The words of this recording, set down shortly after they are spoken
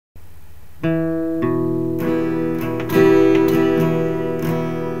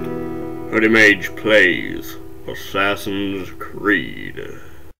Pretty Mage plays Assassin's Creed.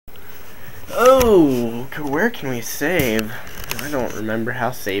 Oh, where can we save? I don't remember how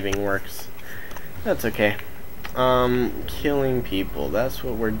saving works. That's okay. Killing people, that's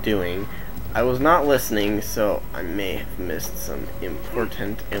what we're doing. I was not listening, so I may have missed some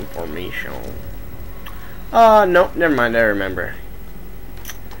important information. Nope, never mind, I remember.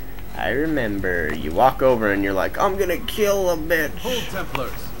 You walk over and you're like, I'm gonna kill a bitch. Hold,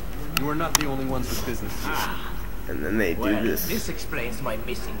 Templars. You are not the only ones with business here. And then they do this. This explains my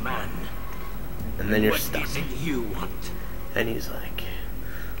missing man. And then you're What stuck. is it you want? And he's like,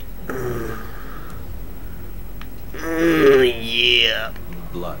 yeah.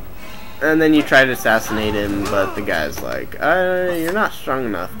 Blood. And then you try to assassinate him, but the guy's like, you're not strong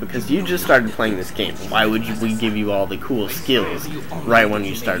enough because you just started playing this game. Why would we give you all the cool skills right when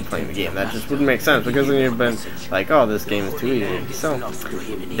you started playing the game? That just wouldn't make sense because then you've been like, oh, this game is too easy. So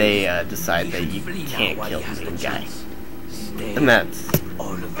they decide that you can't kill the main guy. And that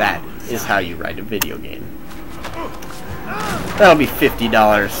is how you write a video game. That'll be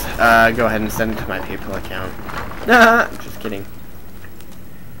 $50. Go ahead and send it to my PayPal account. Nah, just kidding.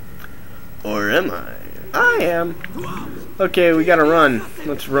 Or am I? I am. Okay, we gotta run.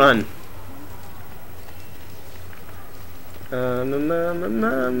 Let's run.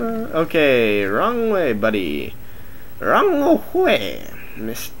 Okay, wrong way, buddy. Wrong way,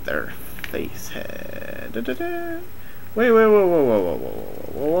 Mr. Facehead. Wait,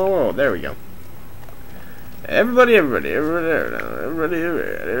 whoa. There we go. Everybody,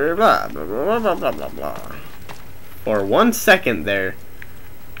 blah, blah, blah. For 1 second there,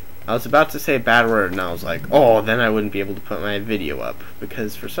 I was about to say a bad word, and I was like, oh, then I wouldn't be able to put my video up.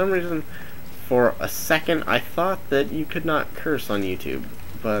 Because for some reason, for a second, I thought that you could not curse on YouTube.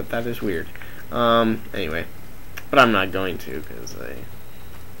 But that is weird. Anyway. But I'm not going to, because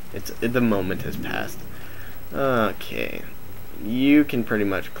the moment has passed. Okay. You can pretty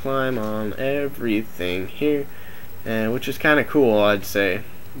much climb on everything here. Which is kind of cool, I'd say.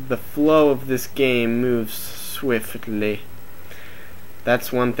 The flow of this game moves swiftly.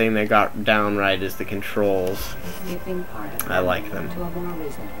 That's one thing they got down right is the controls. I like them.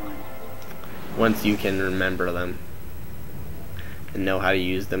 Once you can remember them and know how to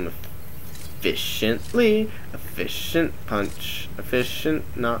use them efficiently. Efficient punch.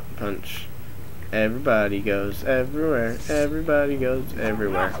 Efficient not punch. Everybody goes everywhere. Everybody goes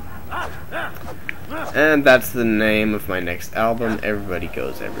everywhere. And that's the name of my next album, Everybody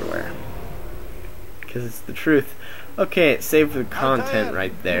Goes Everywhere. Because it's the truth. Okay, it saved the content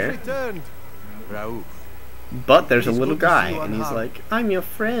right there. But there's a little guy, and he's like, I'm your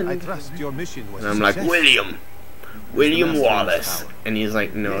friend. And I'm like, William Wallace. And he's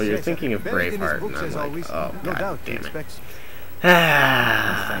like, no, you're thinking of Braveheart. And I'm like, oh, god damn it.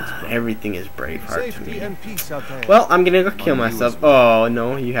 Everything is Braveheart to me. Well, I'm gonna go kill myself. Oh,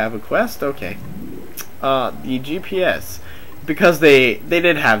 no, you have a quest? Okay. The GPS. Because they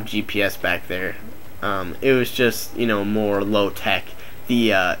did have GPS back there. It was just, more low-tech.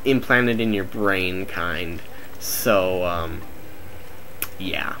 The, implanted in your brain kind. So,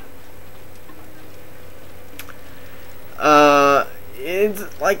 yeah.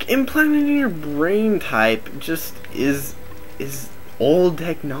 It's, like, implanted in your brain type just is old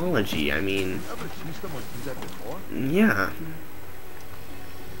technology. I mean, yeah.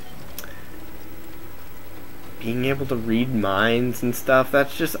 Being able to read minds and stuff,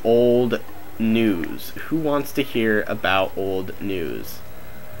 that's just old news. Who wants to hear about old news?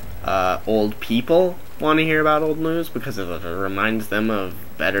 Old people want to hear about old news because it reminds them of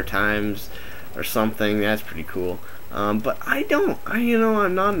better times or something. That's pretty cool. But I don't.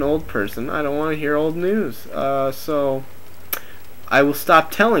 I'm not an old person. I don't want to hear old news. So I will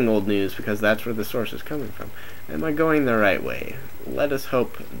stop telling old news because that's where the source is coming from. Am I going the right way? Let us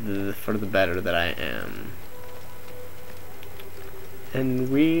hope for the better that I am. And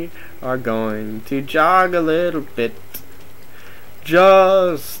we are going to jog a little bit.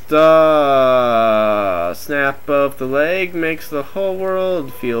 Just a snap of the leg makes the whole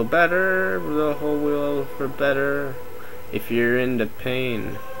world feel better. The whole world for better if you're into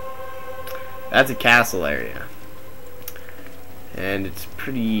pain. That's a castle area. And it's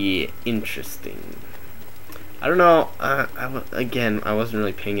pretty interesting. I don't know. Again, I wasn't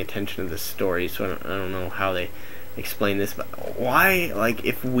really paying attention to the story, so I don't know how they explain this, but why, like,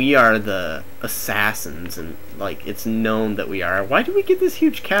 if we are the assassins and, like, it's known that we are, why do we get this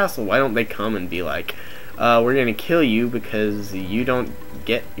huge castle? Why don't they come and be like, we're gonna kill you because you don't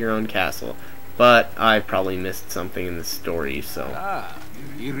get your own castle? But I probably missed something in the story, so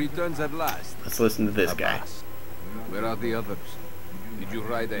He returns at last. let's listen to this guy. Where are the others? Did you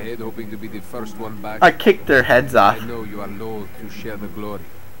ride ahead hoping to be the first one back? I kicked their heads I off. know you are loath to share the glory.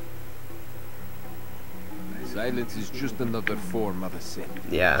 Silence is just another form of a sin.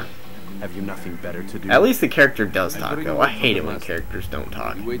 Yeah. Have you nothing better to do? At least the character does I'll talk, bring though. you I up hate it from the when master. characters don't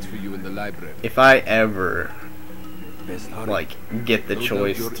talk. He waits for you in the library. If I ever, Best hurry. like, get the No doubt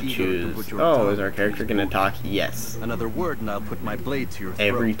choice you're to eager to choose, put your oh, tongue is our to character his gonna boot. talk? Yes. Another word and I'll put my blade to your throat.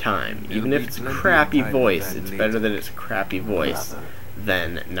 Every time. There'll Even if be it's a plenty of crappy time for voice, that it's later. better that it's a crappy voice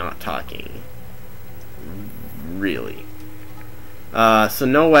than not talking. Really. So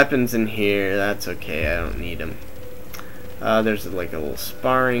no weapons in here. That's okay. I don't need them. There's like a little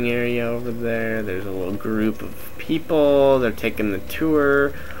sparring area over there. There's a little group of people. They're taking the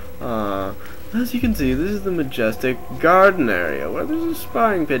tour. As you can see, this is the majestic garden area where there's a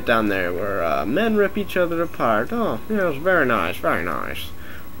sparring pit down there where men rip each other apart. Oh, yes, very nice, very nice.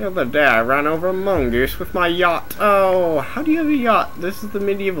 The other day I ran over a mongoose with my yacht. Oh, how do you have a yacht? This is the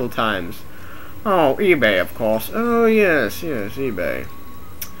medieval times. Oh, eBay, of course. Oh, yes, yes, eBay.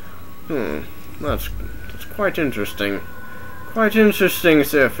 That's quite interesting. Quite interesting,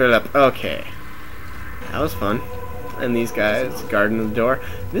 Sir Philip. Okay. That was fun. And these guys guarding the door.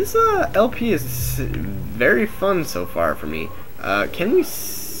 This LP is very fun so far for me. Can we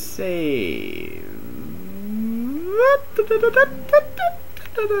save?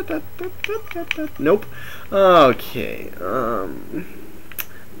 Nope. Okay.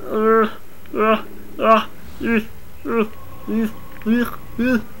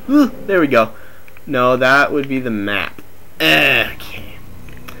 There we go. No, that would be the map. Okay.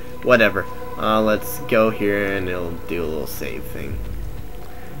 Whatever. Let's go here and it'll do a little save thing.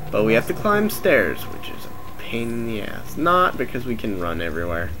 But we have to climb stairs, which is a pain in the ass. Not because we can run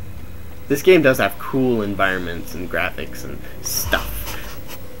everywhere. This game does have cool environments and graphics and stuff.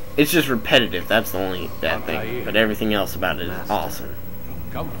 It's just repetitive, that's the only bad thing. But everything else about it is awesome.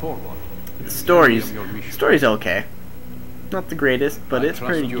 Come forward. The story's okay. Not the greatest, but it's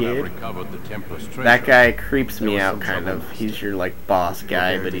pretty good. That guy creeps me out kind of. He's your like boss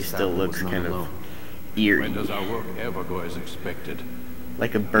guy, but he still looks kind of eerie. When does our work ever go as expected?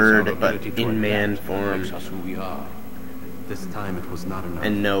 Like a bird, but in man form. Makes us who we are. This time it was not enough.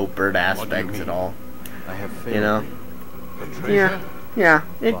 And no bird aspects at all. I have failed. You know? The treasure Yeah,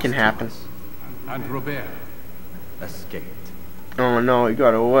 it Lost can to happen. us. and Robert. Escaped. Oh no, he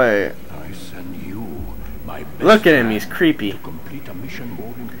got away. I send you, my best Look at him, man, he's creepy. to complete a mission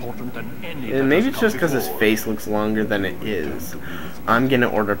more important than any And that maybe has it's come just because his before. face looks longer than it is. I'm gonna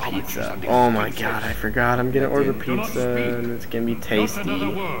order pizza. Oh my god, I forgot. I'm gonna order pizza and it's gonna be tasty.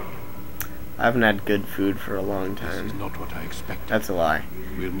 I haven't had good food for a long This is time. not what I expected. That's a lie.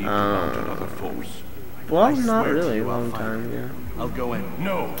 We'll need to mount another force. Well, I not swear to really a you I'll long find time, yeah. I'll go in.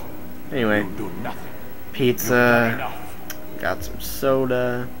 No, Anyway, you do nothing. You've done pizza, enough. got some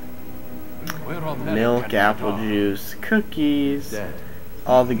soda, Where on earth milk, can we apple go? juice, cookies, Dead.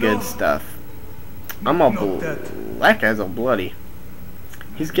 all the good stuff. I'm all that guy's all bloody.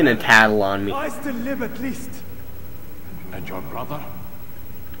 He's gonna tattle on me. I still live at least. And your brother?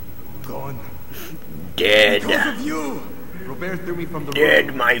 Gone. Dead. Because of you. Robert threw me from the Dead,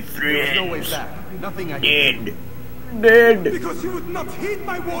 road. my There's no way friends. back. Nothing I can do. Dead. Dead. Because you would not heed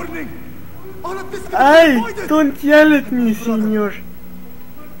my warning. All of this could be Ay, avoided. don't yell at me, senor.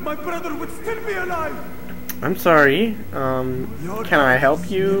 My brother would still be alive. I'm sorry. Can I help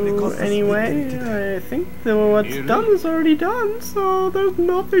you anyway? I think that what's done is already done, so there's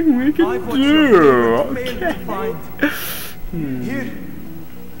nothing we I can watched do. your failed to Okay. find. Here.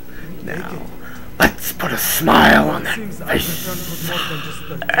 Now, let's put a smile on that Seems I face. returned with more than just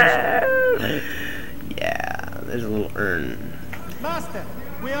the Yeah, there's a little urn. Master,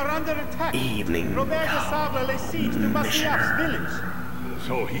 we are under attack. Evening. Robert de Sable lays siege to Masyaf's village.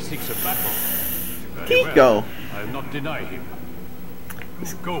 So he seeks a battle. Very Tico. well. I'll not deny him.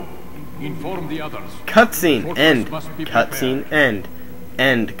 Go. Inform the others. Cutscene. End. Cutscene. End.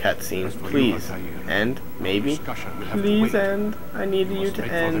 End cutscene. Please. End. Maybe. Please end. I need you to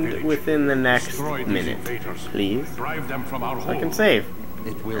end within the next minute. Please. Drive them from our So I can home. save.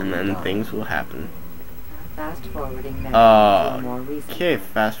 It will And be then done. things will happen. Fast forwarding memory to more recent. Okay,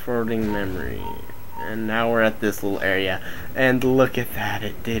 fast forwarding memory. And now we're at this little area. And look at that,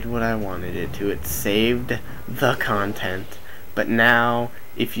 it did what I wanted it to. It saved the content. But now,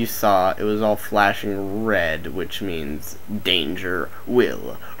 if you saw, it was all flashing red, which means Danger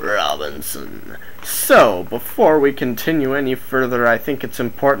Will Robinson. So, before we continue any further, I think it's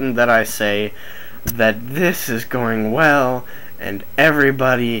important that I say that this is going well, and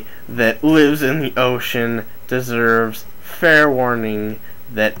everybody that lives in the ocean deserves fair warning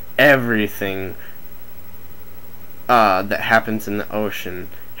that everything that happens in the ocean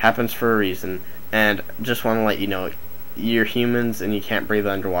happens for a reason, and just want to let you know, you're humans and you can't breathe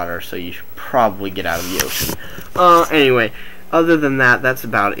underwater, so you should probably get out of the ocean. Anyway, other than that, that's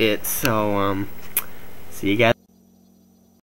about it. So, see you guys